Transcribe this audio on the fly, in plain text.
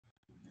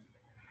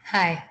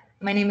Hi,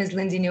 my name is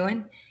Lindsay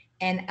Nuon,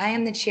 and I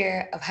am the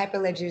chair of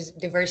Hyperledger's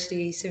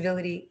Diversity,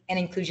 Civility, and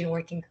Inclusion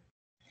Working Group.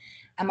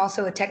 I'm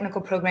also a technical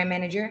program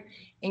manager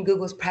in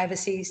Google's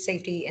Privacy,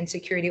 Safety, and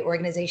Security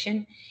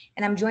organization,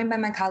 and I'm joined by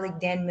my colleague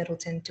Dan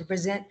Middleton to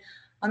present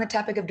on the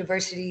topic of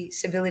diversity,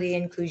 civility,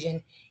 and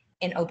inclusion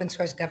in open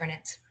source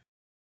governance.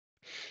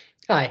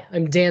 Hi,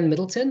 I'm Dan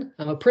Middleton.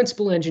 I'm a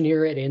principal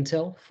engineer at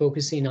Intel,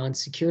 focusing on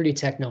security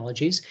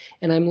technologies,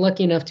 and I'm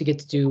lucky enough to get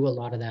to do a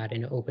lot of that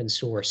in open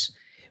source,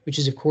 which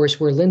is, of course,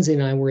 where Lindsay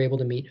and I were able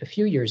to meet a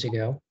few years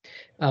ago.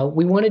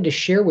 We wanted to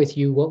share with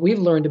you what we've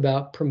learned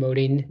about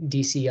promoting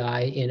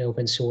DCI in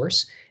open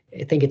source.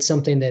 I think it's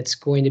something that's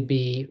going to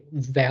be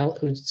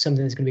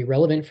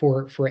relevant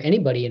for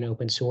anybody in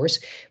open source,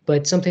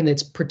 but something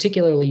that's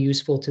particularly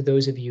useful to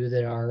those of you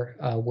that are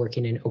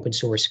working in open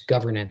source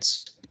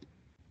governance.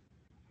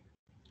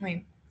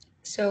 Right.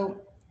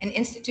 So, an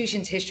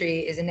institution's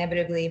history is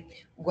inevitably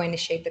going to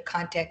shape the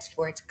context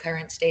for its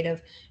current state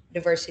of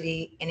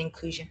diversity and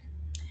inclusion.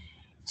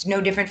 It's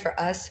no different for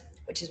us,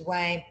 which is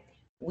why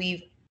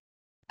we've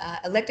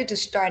elected to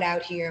start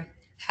out here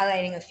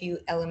highlighting a few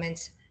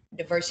elements: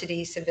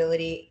 diversity,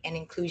 civility, and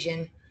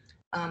inclusion.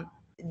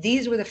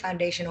 These were the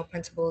foundational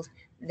principles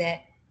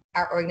that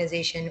our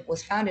organization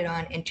was founded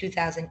on in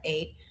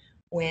 2008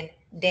 when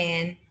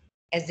Dan,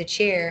 as the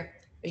chair,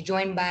 was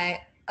joined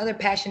by other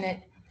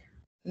passionate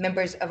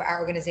members of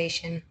our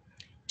organization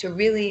to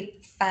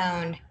really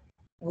found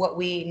what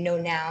we know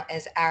now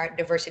as our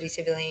Diversity,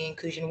 Civility, and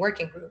Inclusion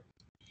Working Group.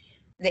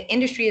 The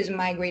industry has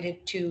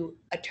migrated to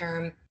a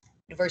term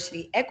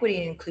diversity, equity,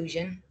 and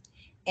inclusion,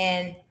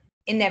 and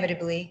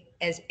inevitably,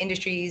 as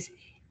industries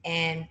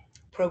and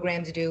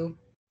programs do,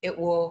 it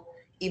will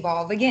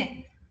evolve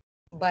again.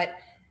 But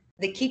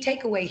the key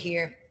takeaway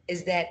here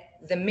is that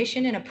the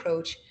mission and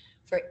approach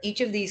for each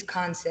of these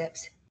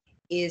concepts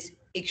is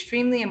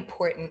extremely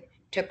important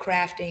to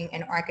crafting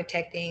and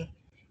architecting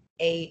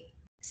a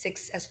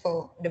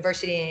successful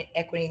diversity and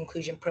equity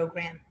inclusion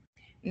program,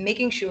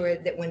 making sure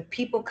that when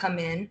people come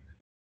in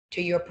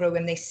to your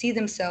program, they see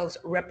themselves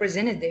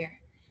represented there.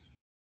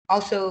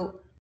 Also,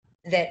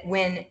 that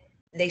when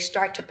they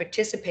start to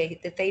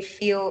participate, that they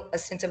feel a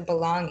sense of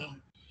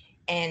belonging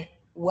and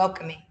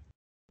welcoming.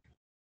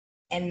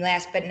 And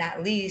last but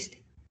not least,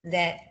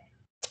 that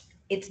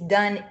it's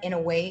done in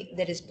a way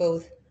that is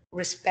both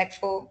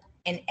respectful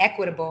and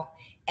equitable,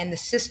 and the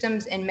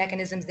systems and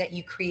mechanisms that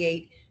you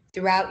create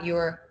throughout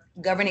your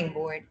governing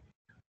board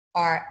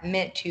are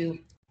meant to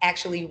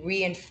actually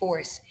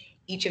reinforce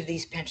each of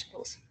these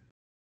principles.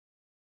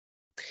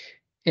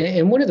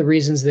 And one of the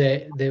reasons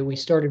that we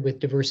started with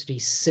diversity,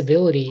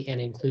 civility, and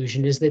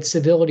inclusion is that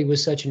civility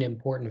was such an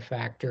important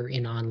factor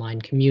in online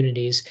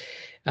communities.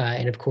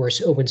 And of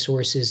course, open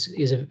source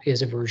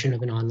is a version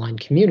of an online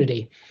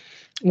community.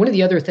 One of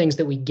the other things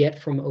that we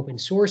get from open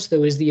source,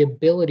 though, is the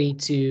ability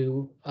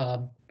to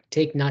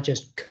take not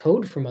just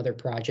code from other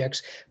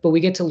projects, but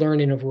we get to learn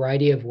in a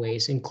variety of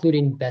ways,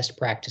 including best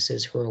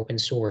practices for open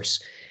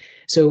source.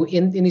 So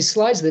in these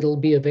slides that'll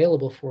be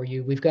available for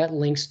you, we've got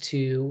links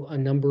to a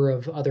number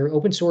of other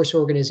open source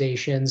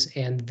organizations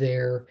and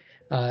their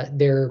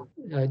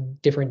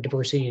different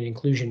diversity and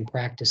inclusion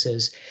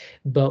practices.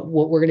 But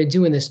what we're going to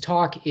do in this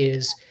talk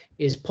is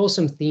pull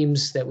some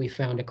themes that we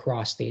found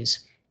across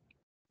these.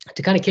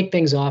 To kind of kick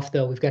things off,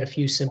 though, we've got a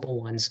few simple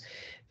ones.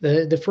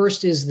 The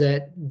first is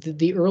that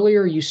the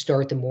earlier you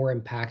start, the more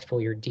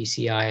impactful your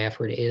DCI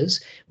effort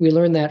is. We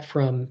learned that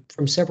from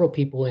several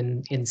people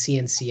in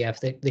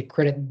CNCF that they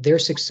credit their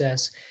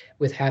success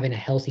with having a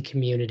healthy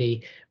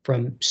community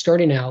from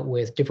starting out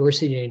with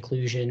diversity and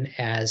inclusion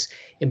as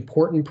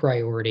important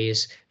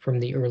priorities from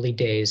the early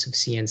days of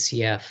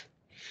CNCF.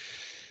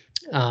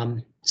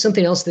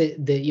 Something else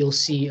that you'll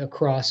see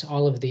across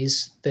all of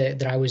these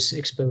that I was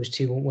exposed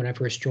to when I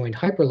first joined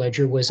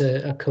Hyperledger was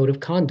a code of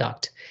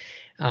conduct.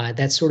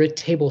 That's sort of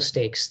table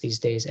stakes these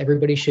days.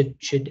 Everybody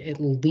should at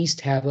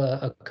least have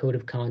a code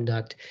of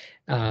conduct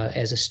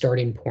as a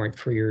starting point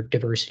for your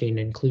diversity and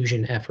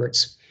inclusion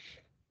efforts.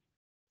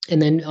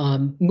 And then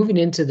moving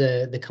into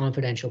the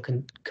confidential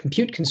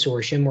compute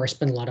consortium, where I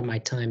spend a lot of my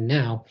time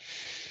now,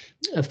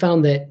 I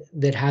found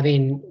that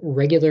having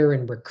regular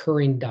and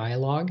recurring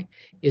dialogue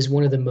is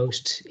one of the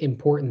most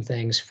important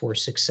things for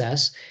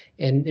success.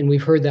 And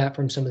we've heard that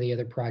from some of the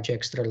other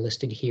projects that are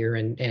listed here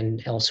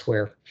and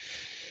elsewhere.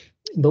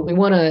 But we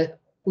want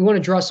to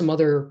draw some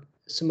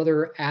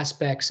other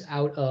aspects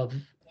out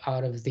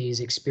of these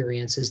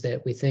experiences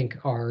that we think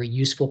are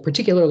useful,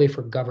 particularly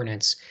for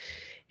governance.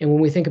 And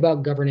when we think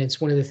about governance,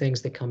 one of the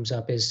things that comes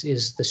up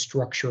is the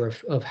structure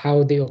of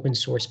how the open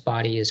source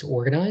body is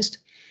organized.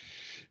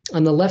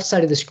 On the left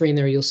side of the screen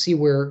there, you'll see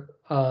where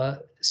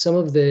some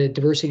of the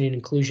diversity and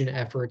inclusion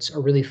efforts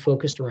are really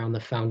focused around the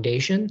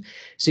foundation.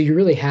 So you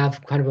really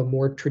have kind of a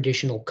more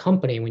traditional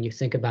company when you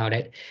think about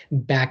it,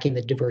 backing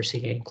the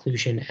diversity and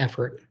inclusion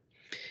effort.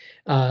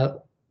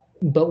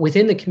 But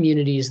within the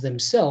communities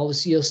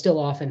themselves, you'll still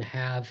often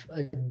have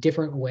a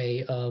different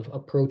way of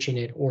approaching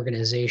it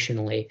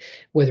organizationally,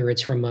 whether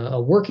it's from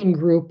a working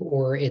group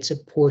or it's a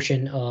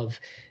portion of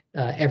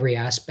every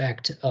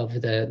aspect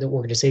of the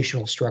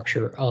organizational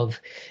structure of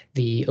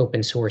the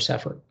open source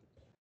effort.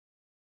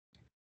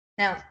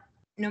 Now,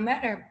 no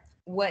matter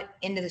what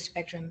end of the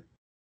spectrum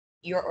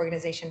your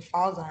organization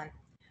falls on,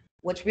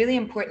 what's really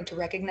important to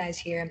recognize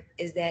here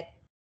is that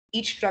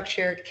each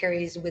structure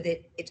carries with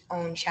it its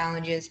own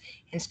challenges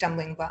and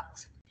stumbling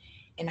blocks.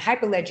 In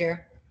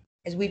Hyperledger,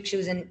 as we've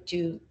chosen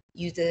to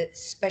use the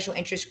special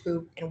interest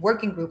group and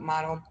working group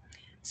model,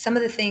 some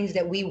of the things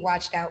that we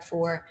watched out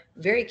for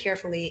very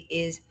carefully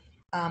is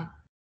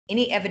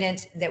any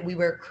evidence that we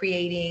were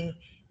creating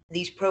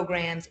these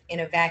programs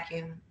in a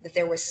vacuum, that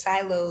there were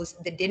silos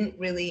that didn't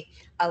really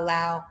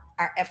allow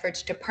our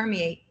efforts to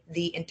permeate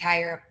the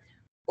entire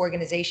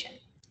organization.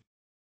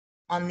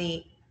 On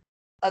the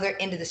other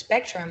end of the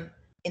spectrum,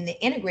 in the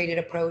integrated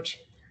approach,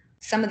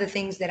 some of the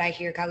things that I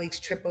hear colleagues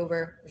trip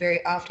over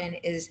very often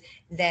is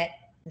that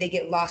they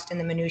get lost in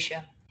the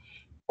minutia,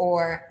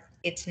 or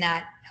it's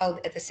not held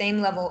at the same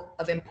level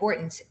of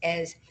importance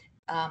as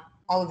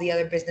all of the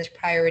other business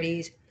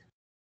priorities,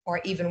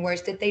 or even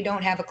worse, that they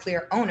don't have a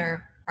clear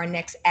owner or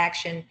next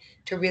action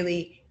to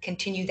really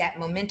continue that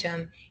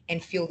momentum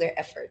and fuel their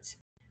efforts.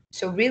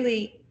 So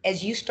really,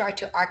 as you start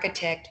to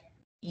architect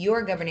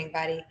your governing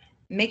body,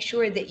 make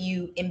sure that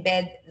you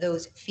embed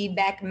those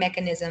feedback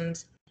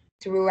mechanisms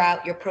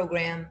throughout your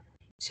program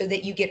so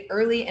that you get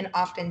early and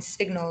often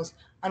signals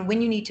on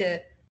when you need to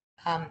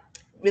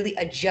really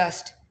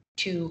adjust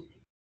to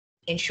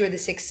ensure the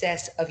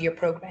success of your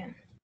program.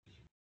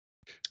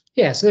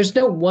 Yeah, so there's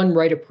no one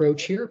right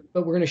approach here,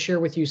 but we're going to share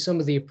with you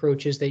some of the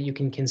approaches that you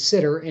can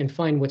consider and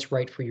find what's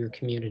right for your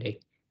community.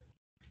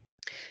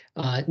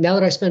 Now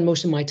that I spend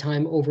most of my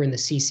time over in the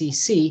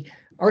CCC,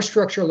 our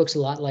structure looks a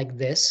lot like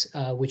this,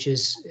 which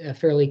is a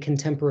fairly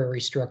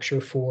contemporary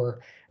structure for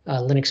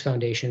Linux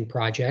Foundation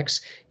projects.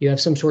 You have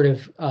some sort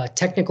of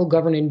technical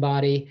governing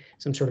body,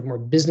 some sort of more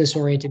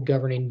business-oriented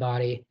governing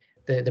body.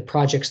 The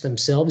projects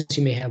themselves,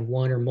 you may have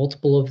one or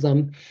multiple of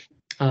them.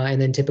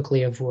 And then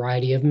typically a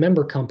variety of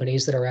member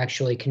companies that are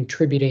actually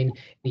contributing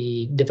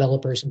the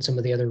developers and some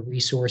of the other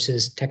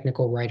resources,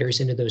 technical writers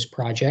into those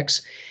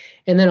projects.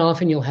 And then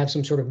often you'll have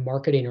some sort of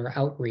marketing or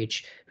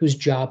outreach whose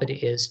job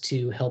it is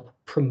to help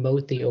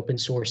promote the open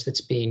source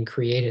that's being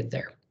created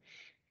there.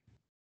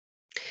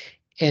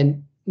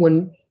 And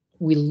when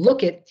we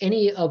look at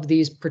any of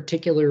these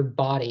particular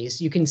bodies,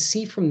 you can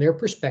see from their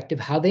perspective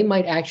how they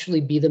might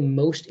actually be the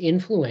most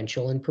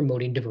influential in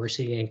promoting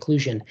diversity and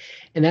inclusion.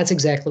 And that's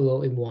exactly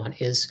what we want,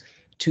 is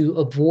to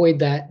avoid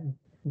that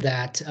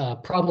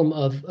problem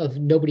of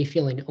nobody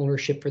feeling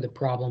ownership for the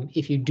problem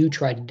if you do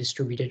try to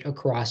distribute it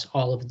across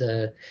all of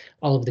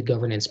the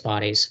governance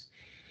bodies.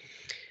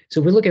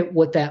 So we look at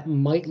what that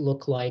might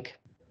look like.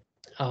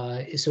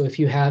 So if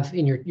you have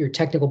in your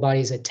technical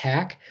bodies a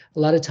TAC, a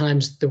lot of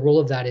times the role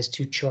of that is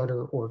to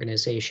charter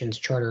organizations,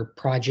 charter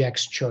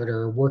projects,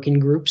 charter working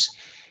groups.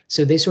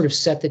 So they sort of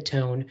set the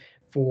tone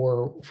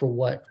for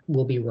what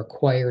will be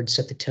required,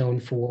 set the tone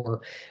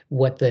for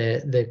what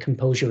the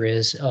composure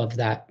is of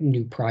that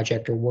new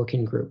project or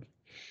working group.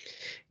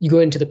 You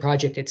go into the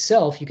project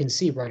itself, you can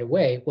see right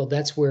away, well,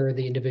 that's where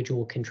the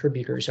individual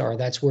contributors are.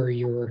 That's where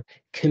your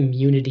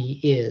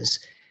community is.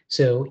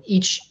 So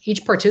each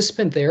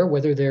participant there,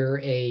 whether they're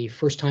a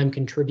first-time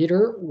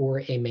contributor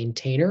or a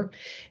maintainer,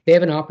 they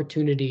have an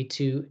opportunity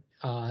to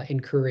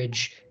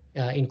encourage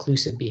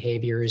inclusive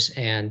behaviors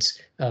and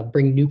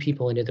bring new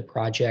people into the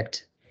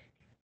project.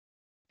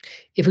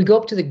 If we go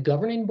up to the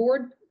governing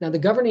board, now the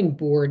governing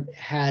board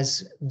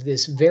has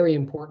this very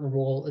important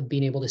role of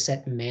being able to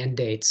set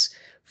mandates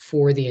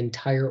for the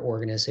entire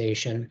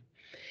organization.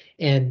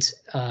 And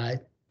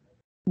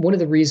one of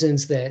the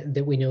reasons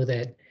that we know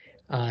that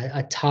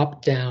a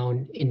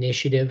top-down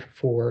initiative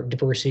for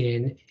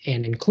diversity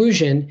and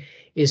inclusion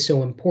is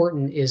so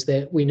important is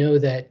that we know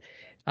that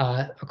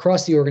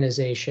across the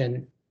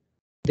organization,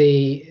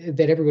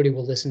 that everybody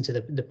will listen to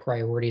the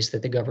priorities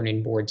that the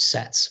governing board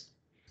sets.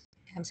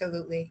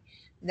 Absolutely.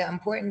 The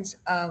importance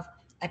of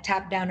a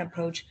top-down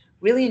approach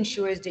really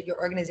ensures that your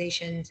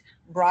organization's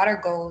broader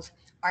goals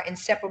are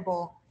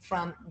inseparable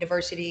from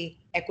diversity,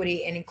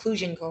 equity, and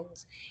inclusion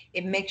goals.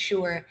 It makes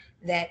sure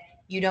that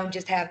you don't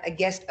just have a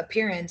guest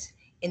appearance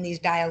in these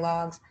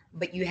dialogues,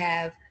 but you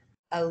have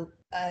a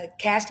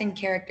cast in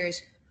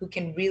characters who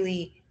can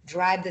really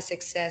drive the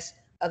success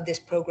of this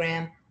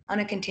program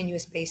on a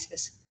continuous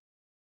basis.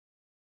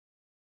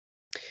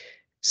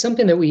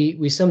 Something that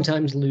we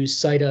sometimes lose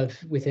sight of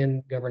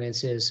within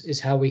governance is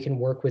how we can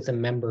work with the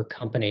member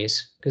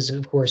companies, because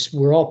of course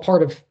we're all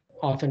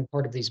often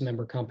part of these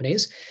member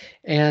companies,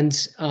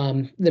 and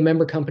the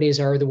member companies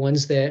are the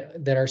ones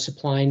that are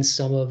supplying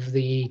some of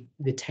the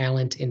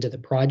talent into the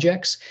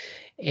projects.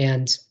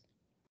 And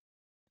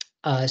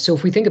so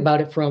if we think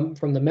about it from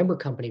the member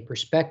company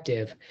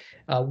perspective,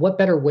 what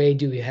better way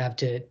do we have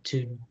to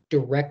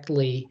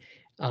directly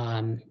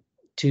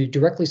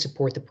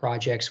support the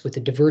projects with the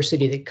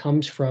diversity that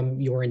comes from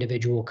your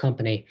individual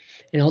company,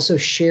 and also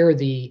share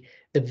the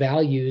the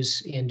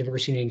values in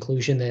diversity and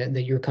inclusion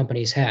that your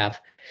companies have.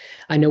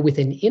 I know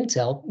within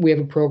Intel, we have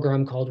a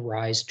program called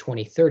RISE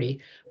 2030,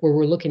 where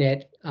we're looking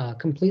at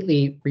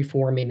completely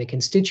reforming the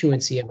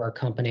constituency of our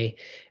company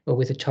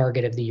with a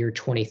target of the year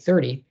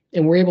 2030.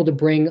 And we're able to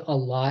bring a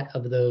lot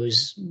of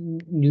those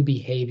new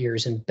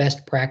behaviors and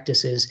best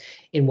practices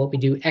in what we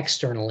do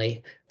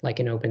externally, like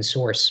in open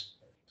source.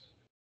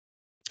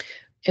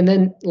 And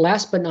then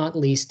last but not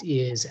least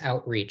is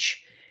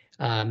outreach.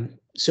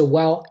 So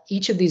while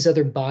each of these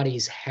other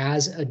bodies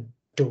has a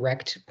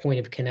direct point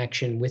of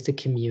connection with the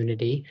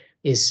community,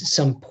 is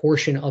some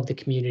portion of the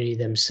community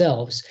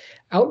themselves,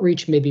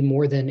 outreach, maybe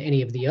more than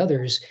any of the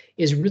others,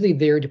 is really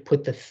there to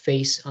put the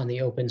face on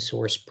the open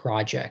source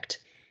project.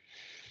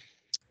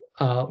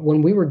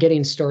 When we were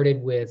getting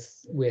started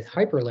with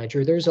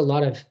Hyperledger, there's a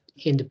lot of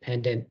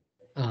independent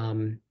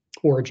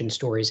origin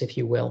stories, if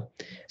you will.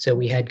 So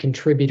we had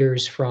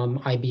contributors from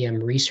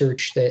IBM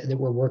Research that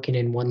were working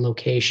in one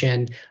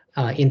location,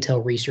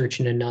 Intel Research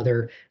in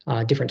another,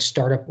 different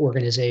startup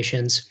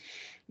organizations.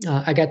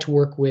 I got to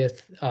work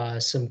with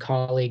some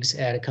colleagues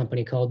at a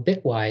company called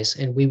Bitwise,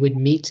 and we would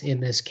meet in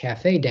this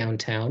cafe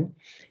downtown.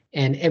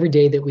 And every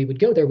day that we would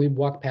go there, we'd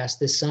walk past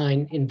this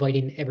sign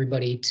inviting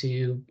everybody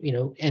to,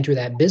 enter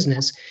that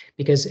business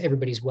because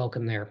everybody's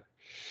welcome there.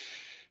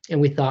 And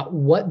we thought,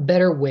 what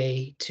better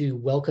way to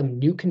welcome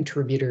new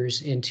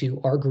contributors into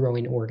our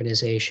growing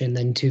organization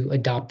than to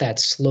adopt that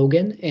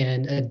slogan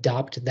and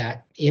adopt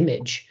that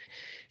image?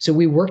 So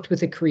we worked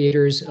with the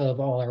creators of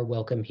All Are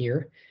Welcome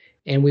Here,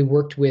 and we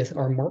worked with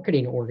our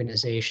marketing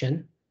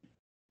organization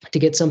to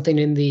get something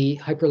in the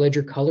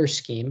Hyperledger color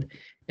scheme.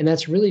 And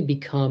that's really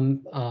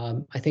become,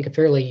 I think, a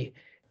fairly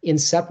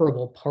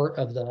inseparable part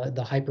of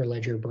the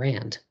Hyperledger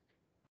brand.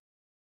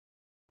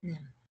 Yeah.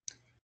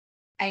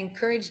 I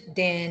encourage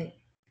Dan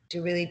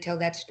to really tell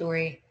that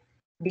story,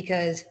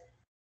 because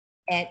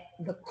at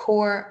the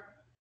core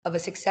of a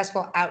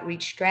successful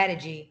outreach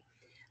strategy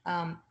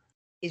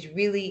is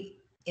really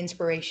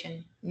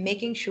inspiration,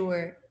 making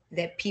sure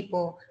that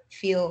people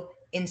feel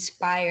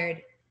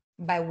inspired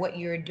by what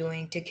you're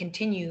doing to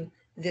continue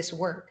this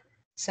work.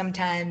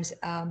 Sometimes,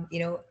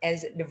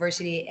 as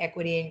diversity,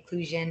 equity,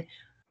 inclusion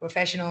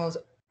professionals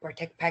or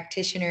tech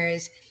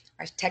practitioners,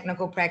 or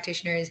technical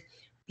practitioners,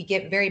 we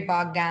get very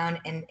bogged down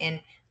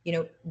and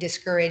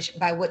discouraged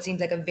by what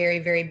seems like a very,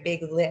 very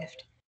big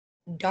lift.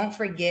 Don't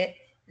forget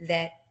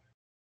that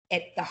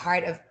at the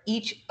heart of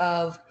each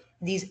of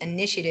these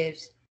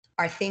initiatives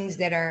are things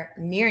that are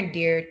near and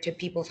dear to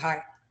people's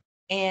heart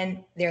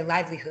and their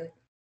livelihood.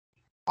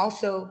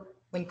 Also,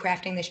 when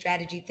crafting the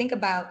strategy, think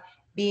about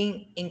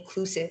being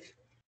inclusive.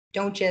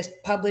 Don't just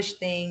publish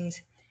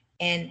things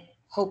and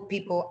hope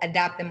people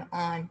adopt them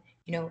on,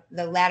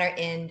 the latter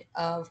end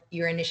of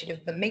your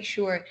initiative, but make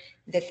sure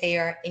that they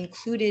are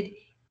included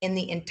in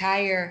the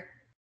entire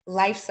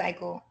life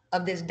cycle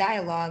of this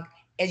dialogue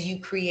as you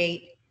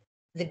create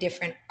the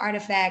different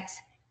artifacts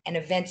and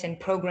events and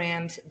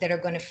programs that are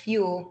going to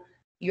fuel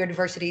your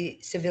diversity,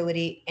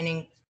 civility,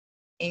 and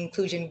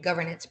inclusion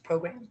governance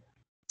program.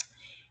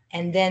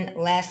 And then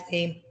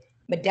lastly,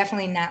 but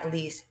definitely not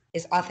least,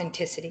 is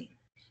authenticity.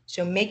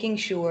 So making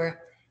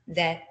sure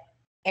that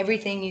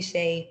everything you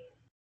say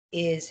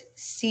is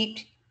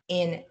seeped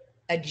in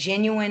a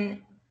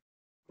genuine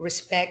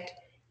respect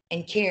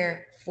and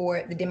care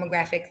for the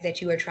demographic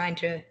that you are trying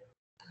to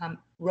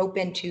rope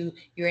into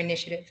your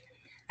initiative.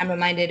 I'm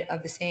reminded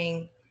of the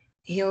saying,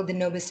 "Heal de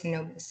nobis in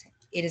nobis."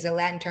 It is a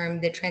Latin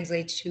term that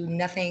translates to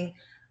nothing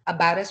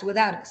about us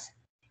without us.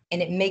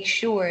 And it makes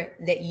sure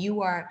that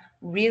you are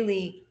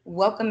really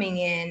welcoming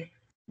in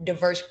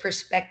diverse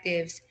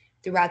perspectives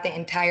throughout the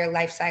entire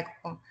life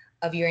cycle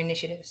of your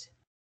initiatives.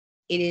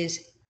 It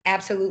is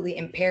absolutely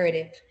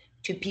imperative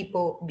to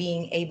people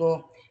being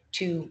able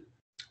to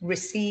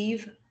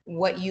receive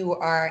what you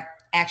are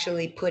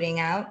actually putting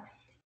out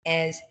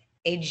as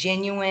a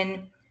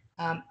genuine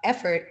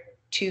effort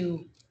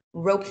to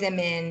rope them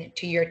in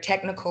to your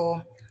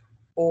technical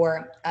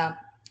or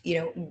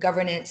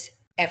governance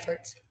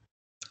efforts.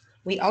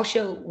 We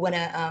also want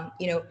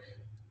to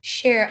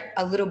share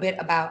a little bit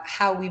about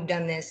how we've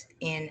done this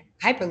in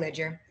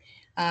Hyperledger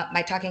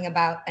by talking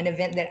about an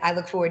event that I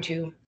look forward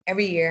to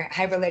every year,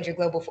 Hyperledger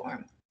Global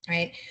Forum.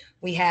 Right?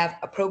 We have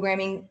a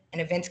programming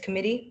and events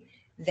committee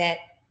that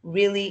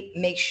really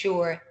makes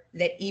sure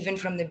that even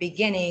from the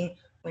beginning,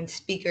 when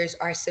speakers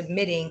are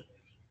submitting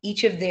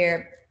each of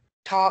their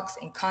talks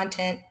and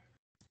content,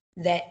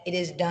 that it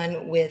is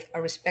done with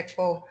a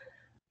respectful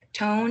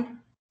tone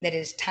that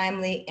is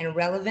timely and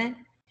relevant,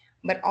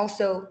 but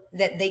also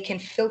that they can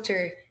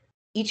filter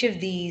each of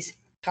these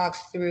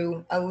talks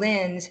through a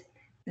lens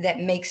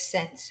that makes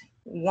sense.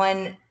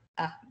 One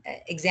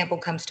example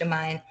comes to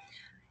mind.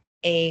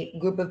 A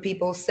group of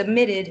people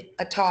submitted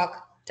a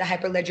talk to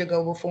Hyperledger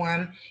Global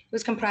Forum. It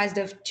was comprised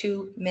of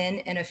 2 men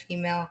and a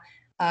female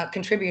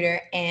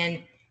contributor,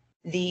 and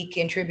the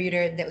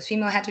contributor that was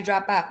female had to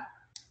drop out.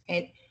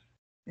 And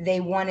they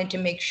wanted to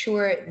make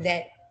sure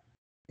that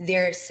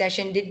their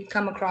session didn't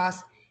come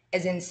across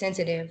as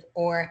insensitive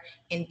or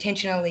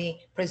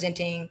intentionally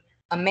presenting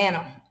a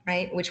mantle,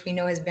 right? Which we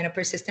know has been a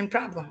persistent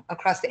problem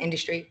across the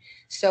industry.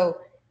 So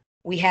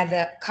we had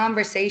the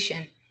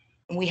conversation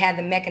and we had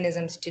the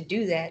mechanisms to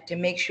do that, to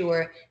make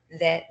sure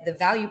that the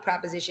value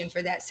proposition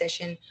for that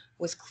session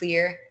was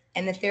clear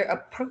and that their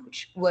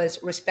approach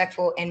was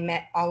respectful and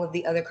met all of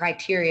the other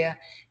criteria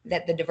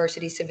that the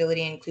diversity,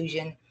 civility, and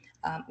inclusion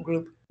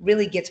group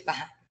really gets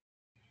behind.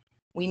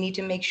 We need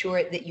to make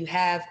sure that you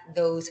have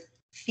those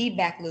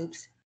feedback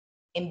loops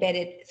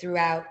embedded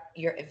throughout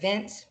your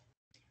events,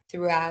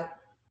 throughout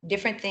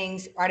different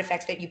things,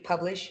 artifacts that you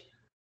publish,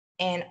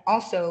 and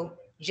also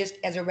just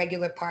as a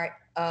regular part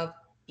of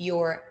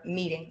your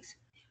meetings.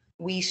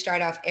 We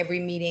start off every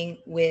meeting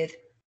with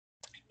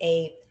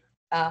a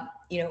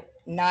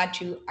nod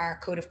to our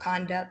code of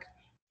conduct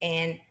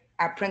and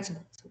our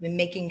principles. We're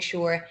making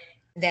sure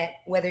that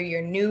whether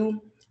you're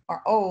new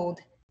or old,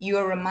 you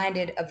are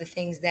reminded of the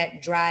things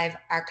that drive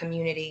our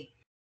community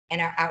and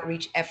our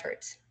outreach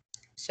efforts.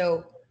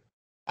 So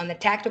on the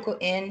tactical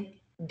end,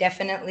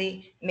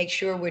 definitely make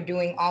sure we're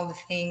doing all the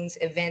things,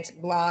 events,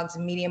 blogs,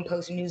 Medium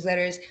posts,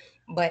 newsletters.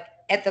 But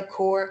at the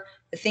core,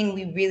 the thing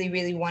we really,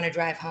 really want to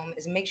drive home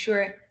is make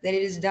sure that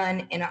it is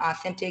done in an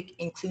authentic,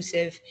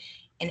 inclusive,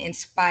 and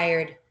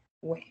inspired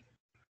way.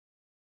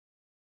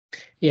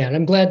 Yeah, and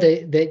I'm glad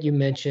that you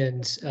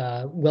mentioned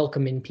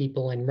welcoming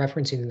people and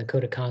referencing the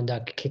code of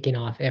conduct kicking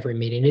off every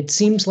meeting. It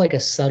seems like a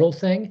subtle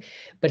thing,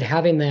 but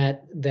having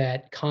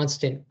that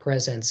constant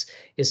presence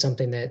is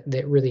something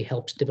that really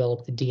helps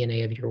develop the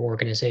DNA of your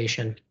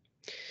organization.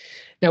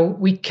 Now,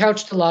 we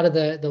couched a lot of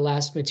the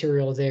last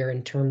material there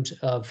in terms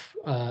of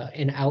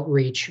an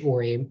outreach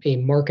or a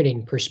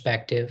marketing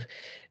perspective,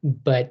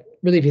 but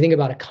really, if you think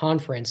about a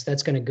conference,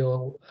 that's going to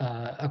go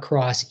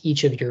across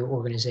each of your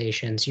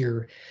organizations.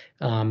 Your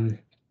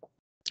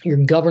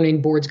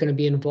governing board's going to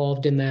be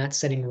involved in that,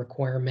 setting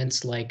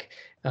requirements like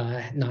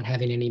not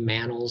having any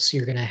mantles.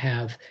 You're going to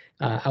have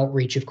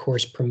outreach, of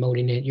course,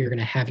 promoting it. You're going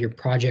to have your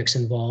projects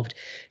involved.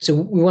 So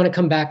we want to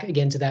come back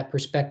again to that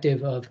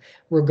perspective of,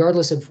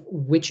 regardless of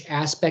which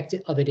aspect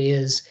of it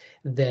is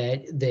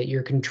that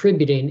you're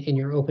contributing in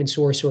your open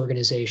source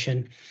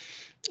organization,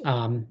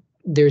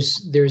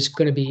 there's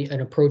going to be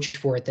an approach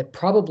for it that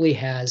probably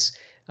has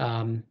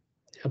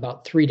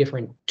about 3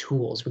 different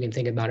tools we can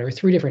think about, or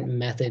 3 different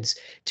methods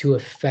to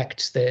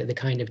affect the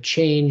kind of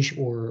change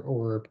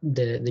or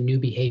the new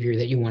behavior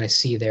that you want to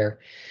see there.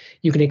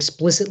 You can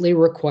explicitly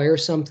require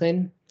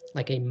something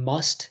like a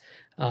must,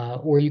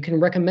 or you can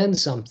recommend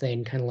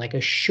something kind of like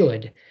a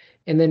should.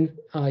 And then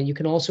you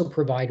can also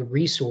provide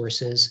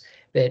resources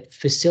that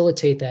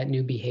facilitate that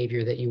new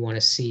behavior that you want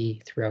to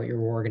see throughout your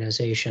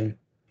organization.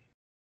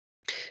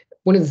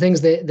 One of the things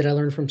that I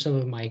learned from some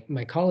of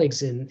my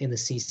colleagues in the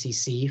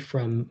CCC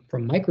from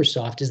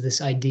Microsoft is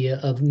this idea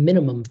of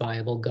minimum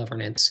viable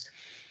governance.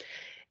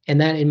 And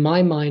that, in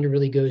my mind,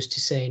 really goes to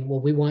saying, well,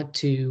 we want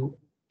to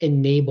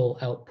enable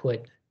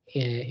output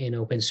in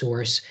open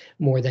source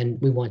more than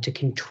we want to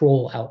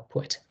control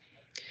output.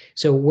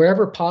 So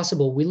wherever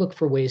possible, we look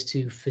for ways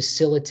to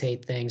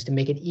facilitate things, to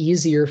make it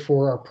easier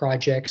for our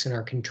projects and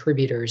our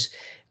contributors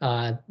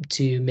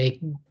to make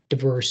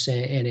diverse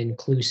and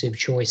inclusive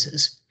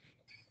choices.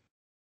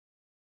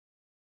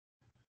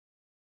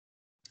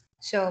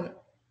 So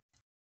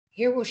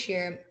here we'll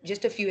share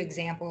just a few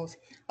examples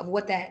of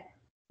what that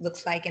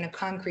looks like in a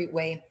concrete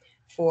way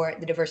for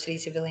the Diversity,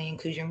 Civility, and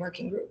Inclusion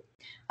Working Group.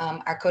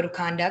 Our code of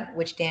conduct,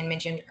 which Dan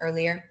mentioned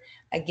earlier,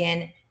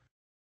 again,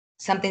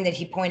 something that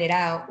he pointed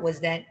out was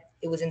that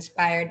it was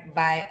inspired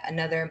by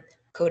another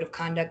code of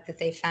conduct that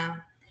they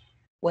found.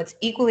 What's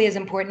equally as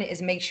important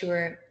is making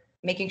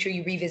sure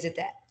you revisit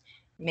that,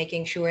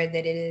 making sure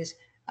that it is,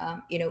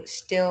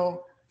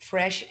 still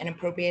fresh and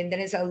appropriate, and that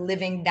it's a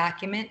living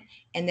document,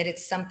 and that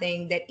it's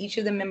something that each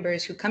of the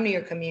members who come to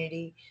your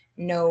community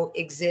know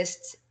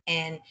exists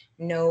and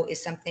know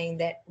is something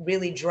that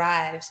really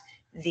drives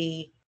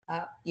the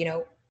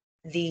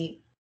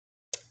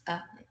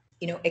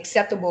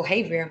acceptable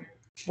behavior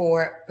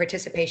for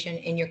participation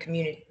in your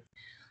community.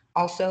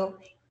 Also,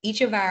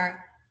 each of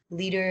our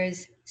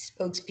leaders,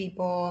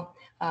 spokespeople,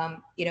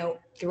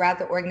 throughout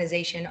the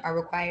organization are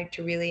required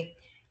to really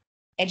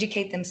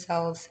educate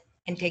themselves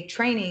and take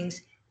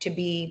trainings to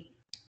be,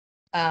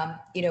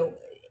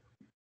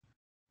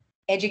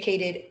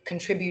 educated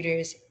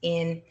contributors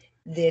in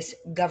this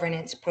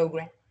governance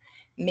program,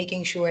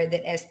 making sure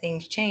that as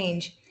things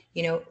change,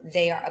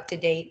 they are up to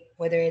date,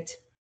 whether it's,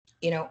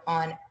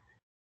 on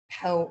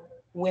how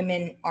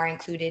women are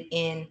included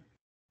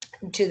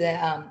to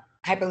the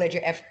Hyperledger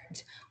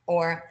efforts,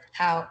 or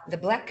how the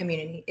Black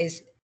community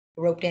is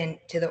roped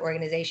into the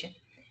organization.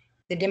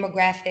 The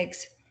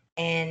demographics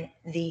and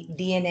the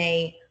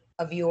DNA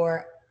of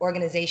your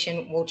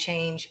organization will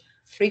change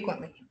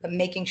frequently, but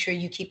making sure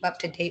you keep up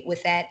to date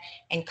with that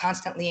and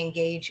constantly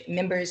engage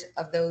members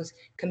of those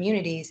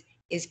communities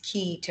is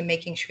key to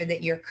making sure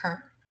that you're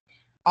current.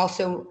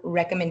 Also,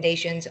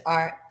 recommendations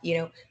are,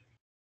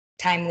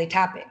 timely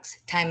topics,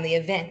 timely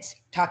events,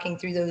 talking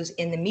through those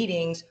in the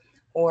meetings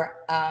or,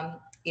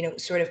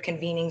 sort of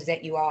convenings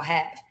that you all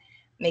have,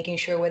 making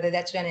sure whether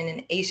that's done in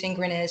an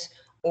asynchronous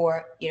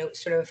or,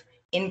 sort of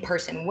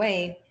in-person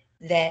way,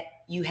 that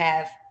you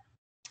have,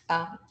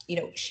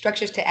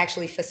 structures to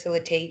actually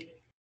facilitate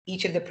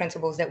each of the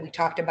principles that we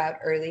talked about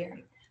earlier.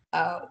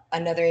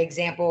 Another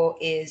example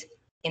is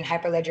in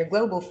Hyperledger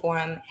Global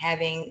Forum,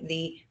 having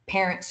the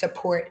parent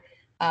support,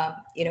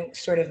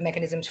 sort of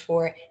mechanisms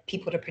for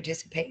people to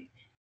participate.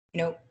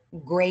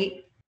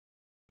 Great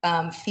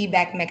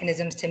feedback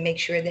mechanisms to make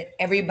sure that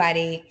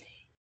everybody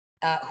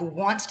who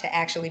wants to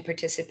actually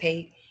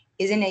participate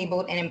is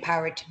enabled and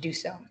empowered to do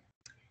so.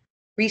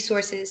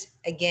 Resources,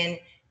 again,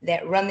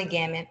 that run the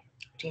gamut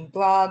between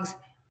blogs,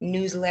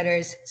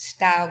 newsletters,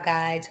 style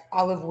guides,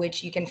 all of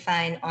which you can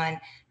find on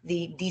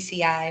the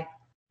DCI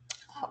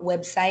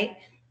website,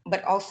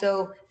 but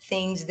also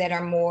things that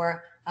are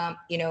more,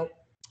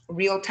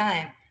 real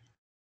time.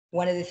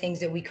 One of the things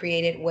that we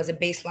created was a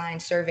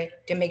baseline survey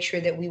to make sure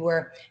that we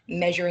were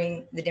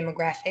measuring the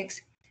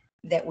demographics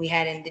that we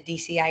had in the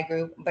DCI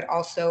group, but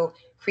also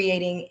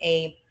creating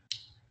a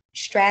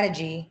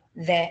strategy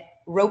that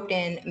roped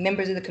in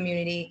members of the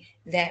community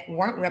that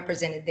weren't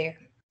represented there.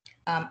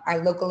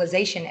 Our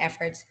localization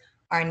efforts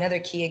are another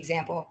key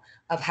example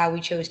of how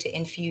we chose to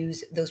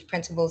infuse those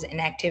principles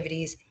and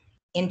activities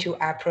into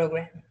our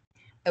program.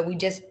 But we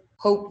just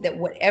hope that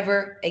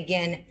whatever,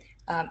 again,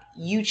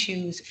 you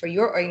choose for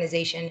your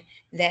organization,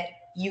 that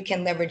you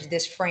can leverage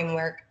this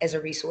framework as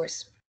a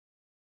resource.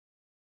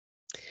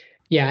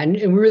 Yeah, and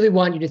we really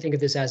want you to think of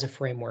this as a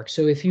framework.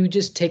 So if you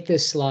just take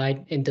this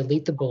slide and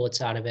delete the bullets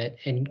out of it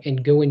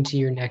and go into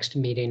your next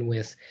meeting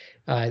with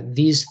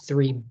these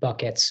 3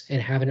 buckets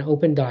and have an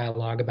open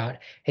dialogue about,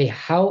 hey,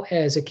 how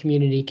as a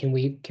community can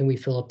we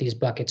fill up these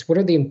buckets? What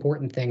are the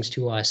important things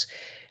to us?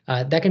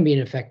 That can be an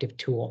effective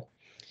tool.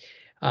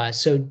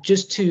 So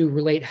just to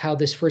relate how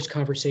this first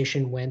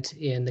conversation went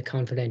in the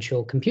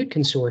Confidential Compute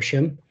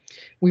Consortium,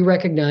 we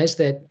recognized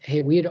that,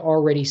 hey, we had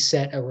already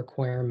set a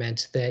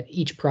requirement that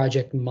each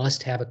project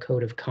must have a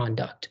code of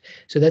conduct.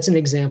 So that's an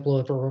example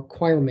of a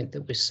requirement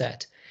that was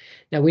set.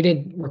 Now, we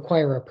didn't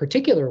require a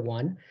particular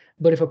one,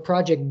 but if a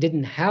project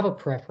didn't have a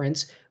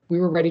preference, we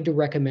were ready to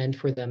recommend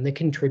for them the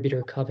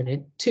contributor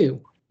covenant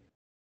too.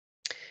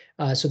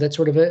 So that's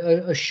sort of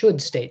a should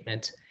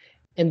statement.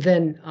 And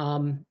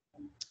then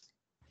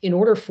in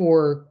order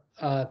for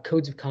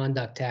codes of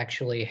conduct to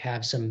actually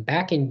have some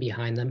backing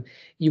behind them,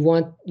 you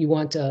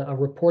want a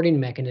reporting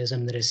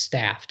mechanism that is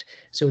staffed.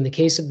 So in the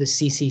case of the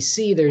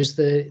CCC, there's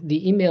the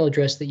email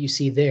address that you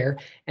see there,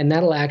 and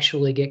that'll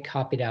actually get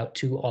copied out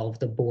to all of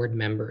the board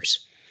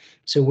members.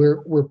 So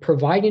we're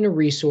providing a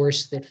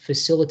resource that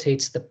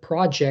facilitates the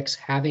projects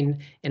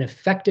having an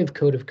effective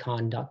code of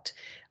conduct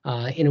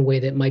in a way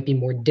that might be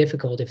more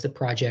difficult if the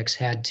projects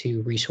had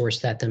to resource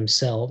that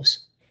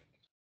themselves.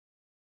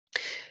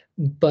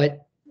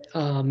 But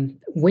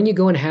when you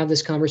go and have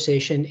this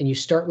conversation and you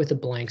start with a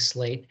blank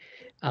slate,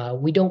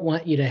 we don't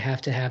want you to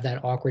have that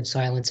awkward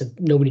silence of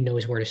nobody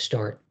knows where to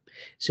start.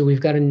 So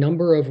we've got a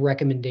number of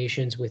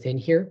recommendations within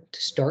here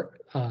to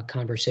start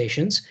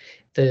conversations.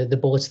 The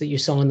bullets that you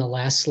saw on the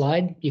last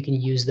slide, you can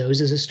use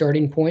those as a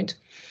starting point.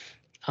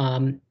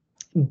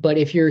 But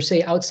if you're,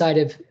 say, outside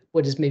of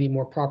what is maybe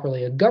more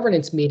properly a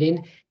governance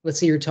meeting, let's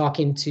say you're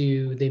talking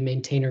to the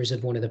maintainers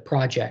of one of the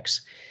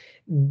projects,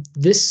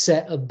 this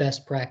set of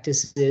best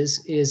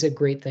practices is a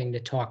great thing to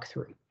talk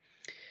through.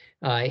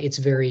 It's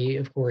very,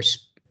 of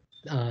course,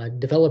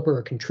 developer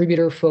or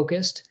contributor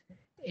focused,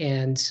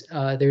 and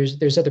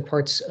there's other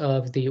parts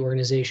of the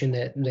organization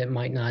that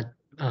might not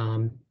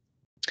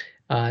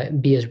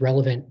be as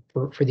relevant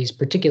for these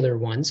particular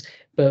ones.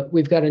 But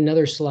we've got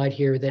another slide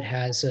here that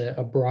has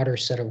a broader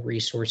set of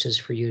resources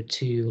for you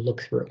to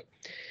look through.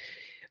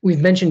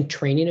 We've mentioned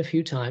training a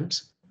few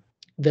times.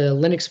 The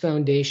Linux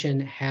Foundation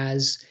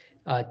has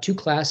 2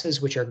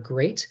 classes which are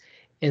great,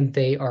 and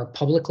they are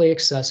publicly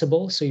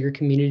accessible, so your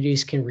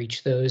communities can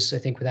reach those, I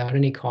think, without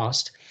any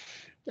cost.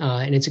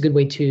 And it's a good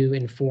way to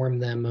inform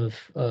them of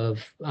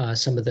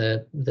some of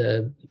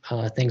the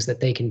things that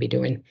they can be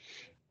doing.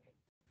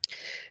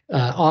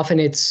 Often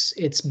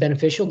it's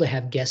beneficial to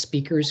have guest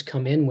speakers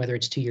come in, whether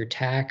it's to your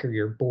TAC or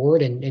your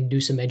board, and do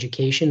some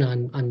education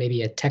on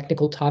maybe a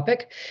technical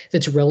topic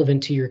that's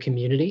relevant to your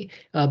community,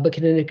 but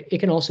it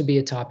can also be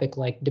a topic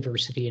like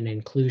diversity and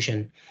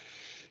inclusion.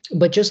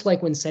 But just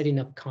like when setting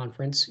up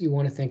conference, you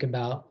want to think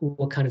about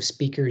what kind of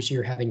speakers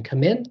you're having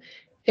come in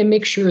and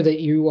make sure that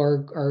you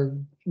are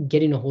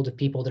getting a hold of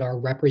people that are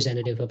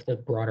representative of the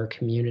broader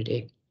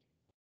community.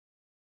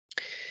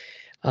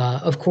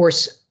 Of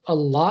course, a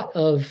lot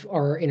of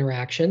our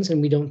interactions,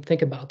 and we don't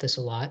think about this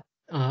a lot,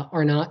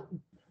 are not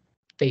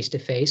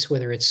face-to-face,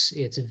 whether it's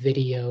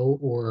video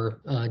or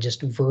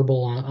just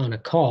verbal on a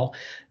call.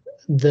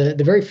 The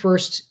very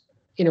first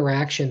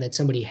interaction that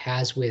somebody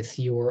has with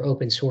your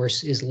open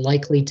source is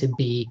likely to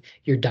be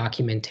your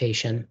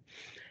documentation.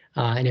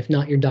 And if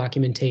not your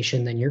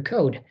documentation, then your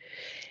code.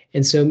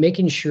 And so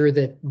making sure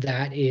that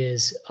that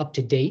is up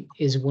to date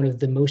is one of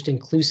the most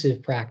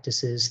inclusive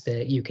practices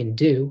that you can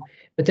do.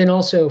 But then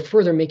also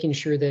further making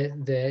sure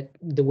that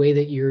the way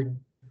that you're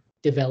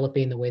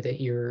developing, the way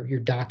that you're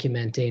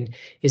documenting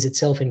is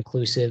itself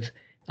inclusive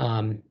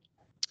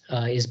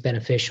is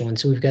beneficial. And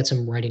so we've got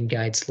some writing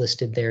guides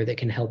listed there that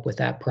can help with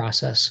that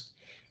process.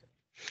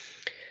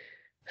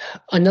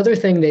 Another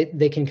thing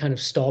that can kind of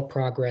stall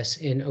progress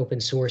in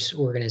open source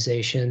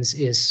organizations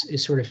is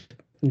sort of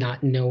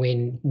not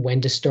knowing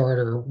when to start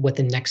or what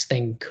the next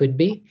thing could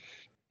be.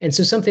 And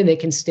so something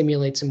that can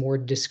stimulate some more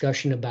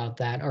discussion about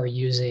that are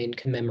using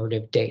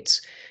commemorative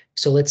dates.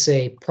 So let's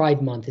say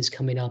Pride Month is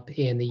coming up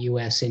in the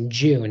US in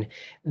June.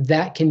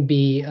 That can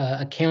be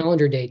a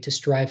calendar date to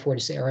strive for, to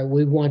say, all right,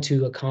 we want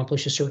to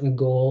accomplish a certain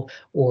goal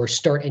or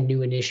start a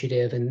new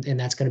initiative, and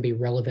that's going to be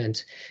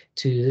relevant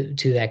to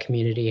that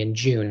community in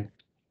June.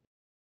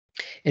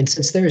 And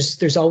since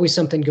there's always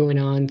something going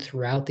on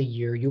throughout the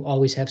year, you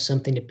always have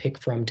something to pick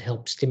from to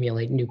help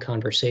stimulate new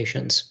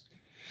conversations.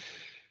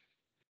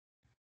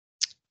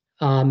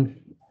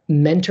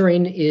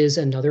 Mentoring is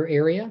another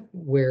area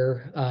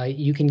where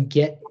you can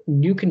get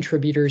new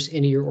contributors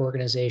into your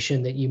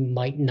organization that you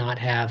might not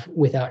have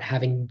without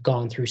having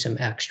gone through some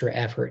extra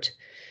effort.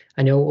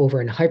 I know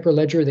over in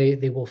Hyperledger,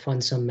 they will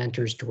fund some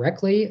mentors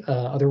directly.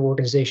 Other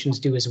organizations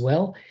do as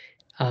well.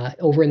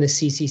 Over in the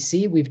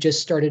CCC, we've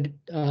just started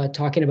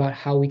talking about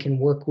how we can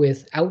work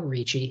with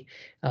Outreachy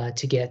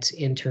to get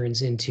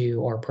interns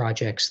into our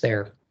projects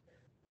there.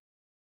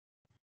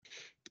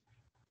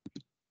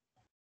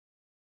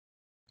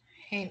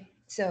 Hey,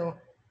 so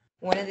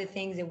one of the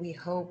things that we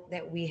hope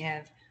that we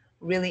have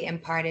really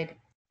imparted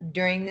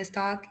during this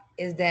talk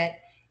is that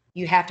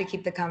you have to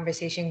keep the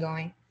conversation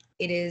going.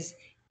 It is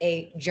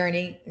a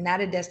journey, not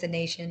a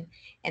destination,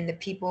 and the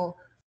people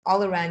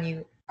all around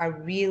you are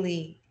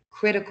really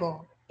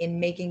critical in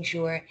making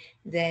sure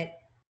that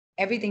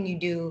everything you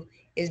do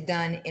is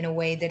done in a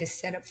way that is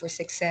set up for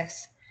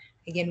success.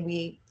 Again,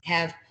 we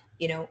have,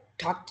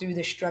 talked through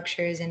the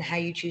structures and how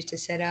you choose to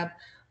set up.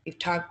 We've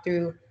talked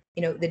through,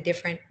 the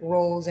different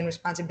roles and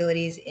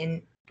responsibilities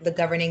in the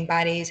governing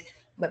bodies,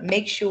 but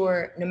make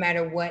sure no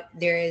matter what,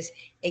 there is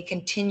a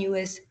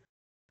continuous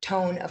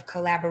tone of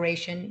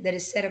collaboration that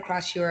is set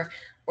across your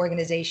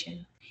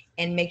organization,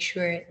 and make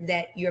sure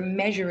that you're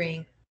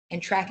measuring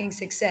and tracking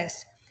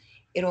success.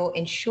 It'll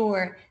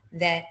ensure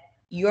that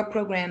your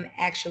program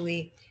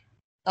actually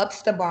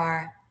ups the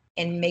bar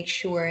and make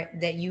sure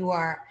that you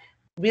are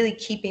really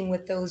keeping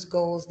with those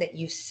goals that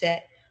you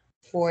set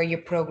for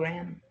your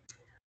program.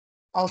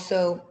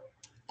 Also,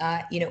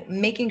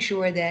 making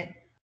sure that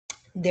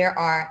there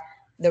are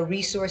the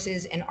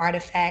resources and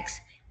artifacts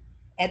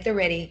at the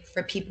ready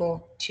for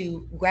people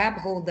to grab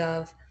hold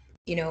of,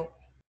 in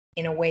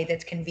a way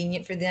that's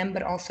convenient for them,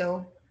 but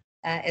also,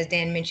 as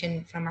Dan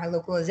mentioned, from our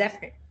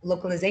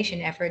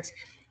localization efforts,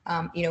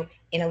 in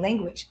a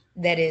language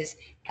that is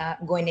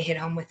going to hit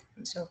home with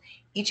them. So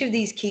each of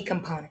these key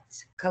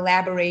components,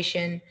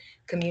 collaboration,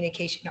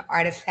 communication,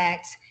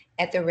 artifacts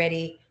at the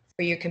ready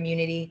for your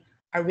community,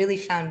 are really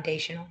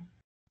foundational.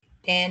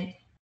 Dan,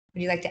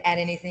 would you like to add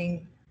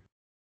anything?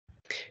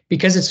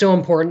 Because it's so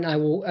important, I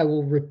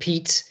will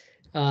repeat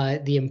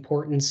the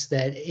importance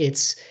that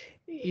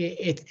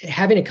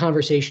having a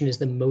conversation is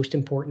the most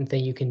important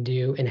thing you can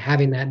do, and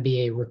having that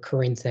be a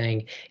recurring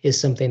thing is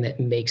something that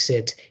makes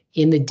it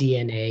in the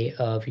DNA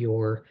of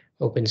your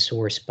open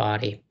source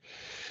body.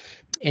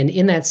 And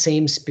in that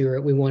same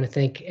spirit, we want to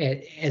think,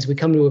 as we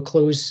come to a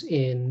close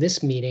in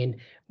this meeting,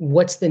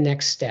 what's the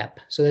next step?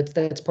 So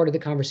that's part of the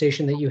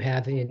conversation that you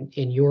have in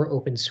your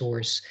open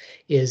source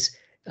is,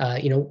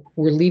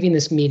 we're leaving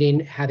this meeting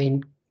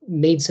having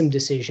made some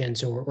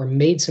decisions or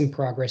made some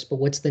progress, but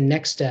what's the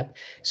next step?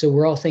 So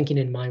we're all thinking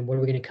in mind, what are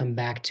we going to come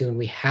back to? And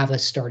we have a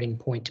starting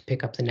point to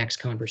pick up the next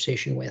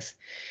conversation with.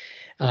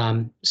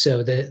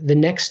 So the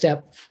next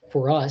step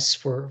for us,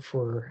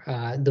 for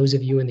those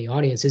of you in the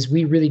audience, is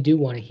we really do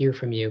want to hear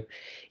from you.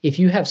 If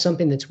you have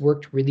something that's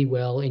worked really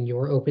well in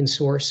your open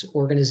source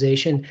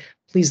organization,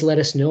 please let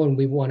us know, and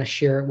we want to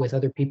share it with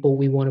other people.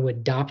 We want to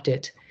adopt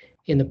it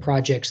in the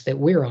projects that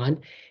we're on.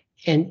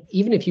 And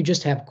even if you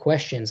just have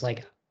questions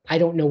like, I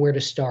don't know where to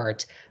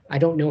start, I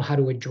don't know how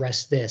to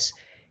address this,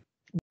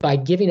 by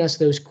giving us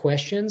those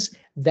questions,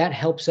 that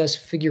helps us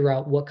figure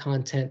out what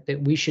content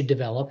that we should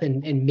develop.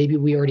 And maybe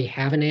we already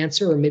have an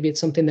answer, or maybe it's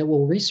something that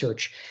we'll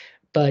research.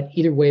 But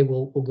either way,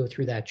 we'll go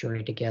through that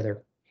journey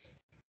together.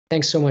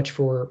 Thanks so much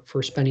for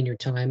spending your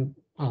time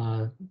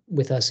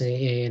with us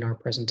in our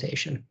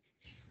presentation.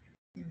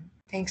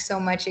 Thanks so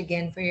much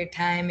again for your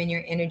time and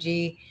your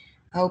energy.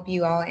 I hope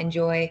you all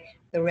enjoy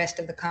the rest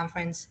of the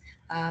conference,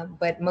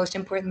 but most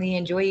importantly,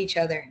 enjoy each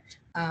other.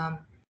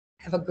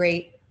 Have a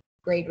great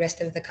rest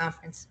of the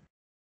conference.